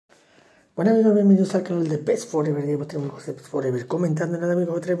Bueno amigos, bienvenidos al canal de Forever, de vuestro amigo Forever, comentando nada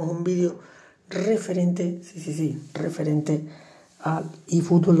amigos, que traemos un vídeo referente, referente al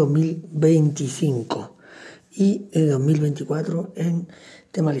eFootball 2025 y 2024 en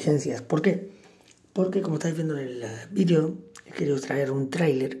tema licencias. ¿Por qué? Porque como estáis viendo en el vídeo, he querido traer un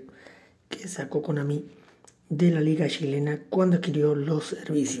tráiler que sacó Konami de la liga chilena cuando adquirió los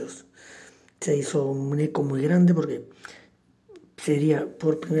servicios. Se hizo un eco muy grande porque sería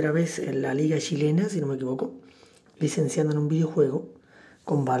por primera vez en la liga chilena, si no me equivoco, licenciando en un videojuego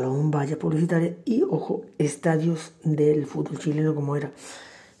con balón, valla publicitaria y, ojo, estadios del fútbol chileno, como era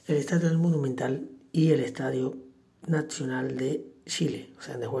el estadio del Monumental y el estadio nacional de Chile, o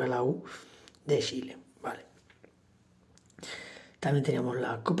sea, donde juega la U de Chile, vale. También teníamos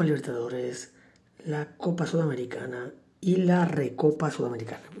la Copa Libertadores, la Copa Sudamericana y la Recopa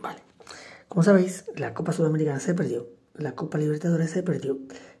Sudamericana, vale. Como sabéis, la Copa Sudamericana se perdió, la Copa Libertadores se perdió,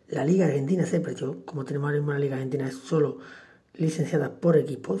 la Liga Argentina se perdió. Como tenemos ahora mismo la Liga Argentina es solo licenciada por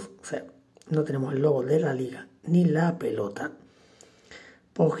equipos, o sea, no tenemos el logo de la liga ni la pelota.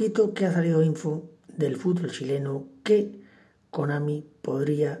 Ojito que ha salido info del fútbol chileno que Konami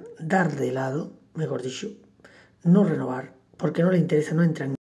podría dar de lado, mejor dicho, no renovar, porque no le interesa, no entra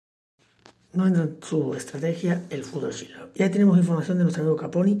en su estrategia el fútbol chileno. Y ahí tenemos información de nuestro amigo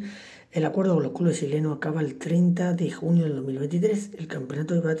Caponi. El acuerdo con los clubes chilenos acaba el 30 de junio del 2023. El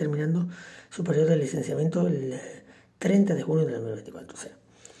campeonato va terminando su periodo de licenciamiento el 30 de junio del 2024. O sea,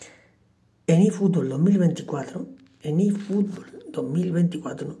 en eFootball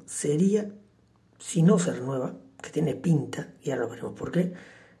 2024, sería, si no se renueva, que tiene pinta, y ahora lo veremos por qué,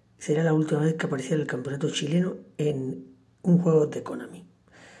 sería la última vez que apareciera el campeonato chileno en un juego de Konami.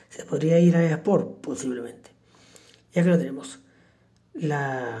 ¿Se podría ir a eSport? Posiblemente. Ya que lo tenemos.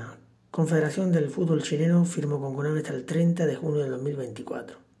 La Confederación del Fútbol Chileno firmó con Konami hasta el 30 de junio del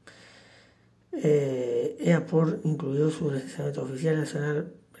 2024. eSport incluyó su licenciamiento oficial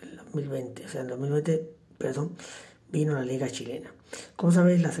nacional en el 2020. O sea, en 2020, vino la Liga Chilena. Como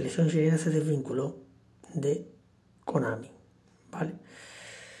sabéis, la selección chilena se desvinculó de Konami, ¿vale?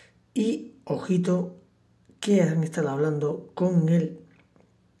 Y, ojito, que han estado hablando con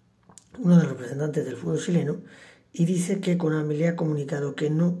uno de los representantes del fútbol chileno, y dice que Konami le ha comunicado que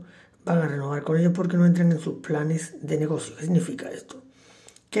no van a renovar con ellos porque no entran en sus planes de negocio. ¿Qué significa esto?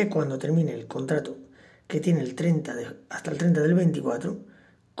 Que cuando termine el contrato que tiene hasta el 30 del 24,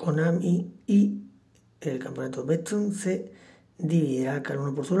 Konami y el campeonato Betson se dividirá cada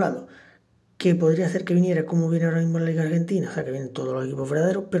uno por su lado. Que podría ser que viniera como viene ahora mismo la Liga Argentina, o sea que vienen todos los equipos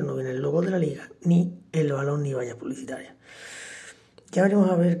verdaderos, pero no viene el logo de la liga, ni el balón, ni vallas publicitarias. Ya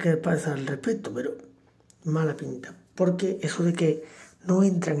veremos a ver qué pasa al respecto, pero mala pinta. Porque eso de que no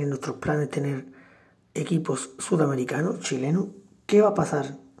entran en nuestros planes tener equipos sudamericanos, chilenos, ¿qué va a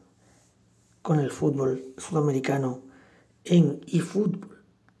pasar con el fútbol sudamericano en eFootball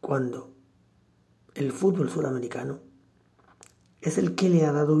cuando el fútbol sudamericano es el que le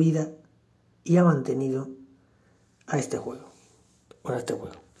ha dado vida y ha mantenido a este juego?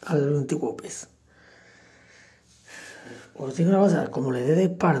 Al antiguo PES. Os digo una cosa, como le dé de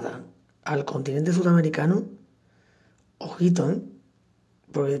espalda al continente sudamericano, ojito,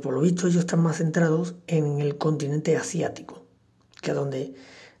 porque por lo visto ellos están más centrados en el continente asiático, que es donde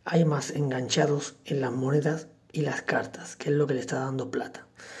hay más enganchados en las monedas y las cartas, que es lo que le está dando plata.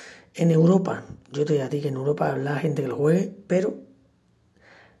 En Europa, yo te digo a ti que en Europa la gente que lo juegue, pero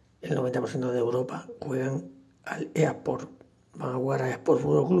el 90% de Europa juegan al eSport, van a jugar a eSport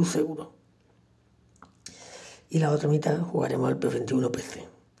Fútbol Club seguro. Y la otra mitad jugaremos al P21 PC.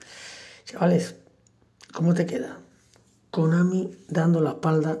 Chavales, ¿cómo te queda? Konami dando la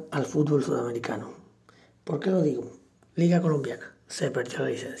espalda al fútbol sudamericano. ¿Por qué lo digo? Liga colombiana, se perdió la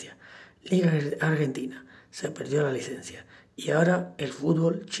licencia. Liga argentina, se perdió la licencia. Y ahora el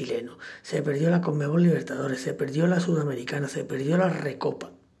fútbol chileno. Se perdió la Conmebol Libertadores, se perdió la Sudamericana, se perdió la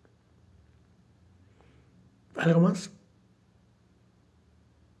Recopa. ¿Algo más?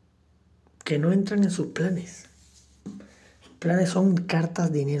 Que no entran en sus planes. Sus planes son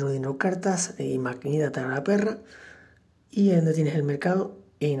cartas, dinero, cartas y maquinita para la perra. Y donde tienes el mercado,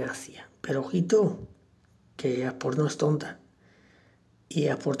 en Asia. Pero ojito, que eSport no es tonta. Y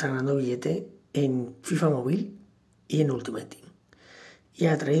eSport está ganando billete en FIFA Móvil y en Ultimate Team. Y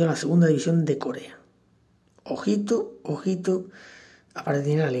ha traído la segunda división de Corea. Ojito. Aparte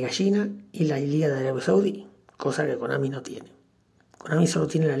tiene la Liga China y la Liga de Arabia Saudí, cosa que Konami no tiene. Konami solo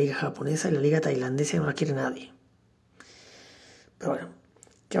tiene la Liga japonesa y la Liga tailandesa y no la quiere nadie. Pero bueno,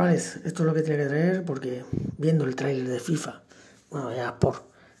 chavales, esto es lo que tenía que traer porque viendo el tráiler de FIFA, bueno, ya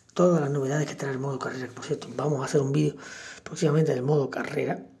por todas las novedades que trae el modo carrera, que por cierto, vamos a hacer un vídeo próximamente del modo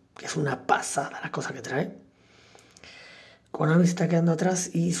carrera, que es una pasada las cosas que trae. Konami se está quedando atrás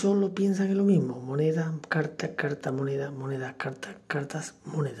y solo piensan en lo mismo. Moneda, carta, carta, moneda, moneda, carta, cartas,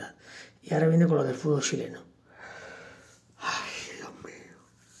 moneda. Y ahora viene con lo del fútbol chileno. Ay, Dios mío.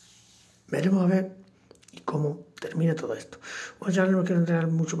 Veremos a ver cómo termina todo esto. Bueno, ya no quiero entregar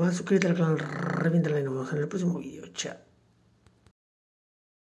mucho más. Suscríbete al canal, reviéntala y nos vemos en el próximo vídeo. Chao.